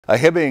A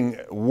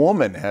Hibbing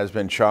woman has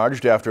been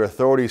charged after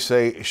authorities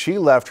say she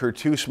left her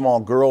two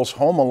small girls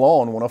home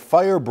alone when a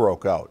fire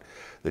broke out.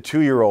 The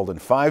 2-year-old and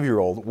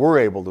 5-year-old were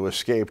able to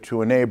escape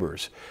to a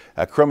neighbor's.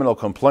 A criminal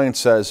complaint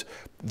says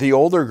the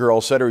older girl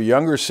said her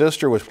younger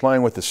sister was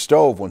playing with the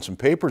stove when some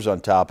papers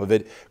on top of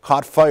it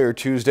caught fire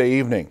Tuesday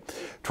evening.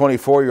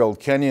 24-year-old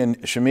Kenyan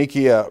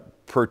Shemikia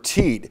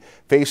Pertit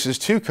faces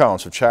 2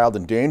 counts of child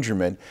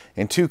endangerment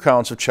and 2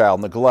 counts of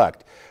child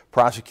neglect.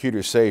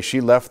 Prosecutors say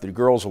she left the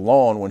girls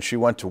alone when she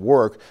went to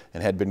work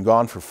and had been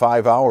gone for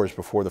 5 hours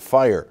before the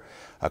fire.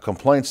 A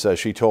complaint says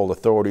she told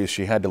authorities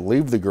she had to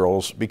leave the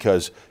girls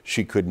because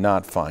she could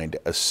not find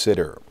a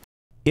sitter.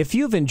 If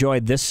you've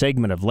enjoyed this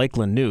segment of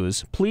Lakeland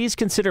News, please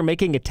consider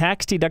making a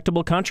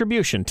tax-deductible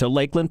contribution to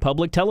Lakeland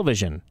Public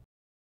Television.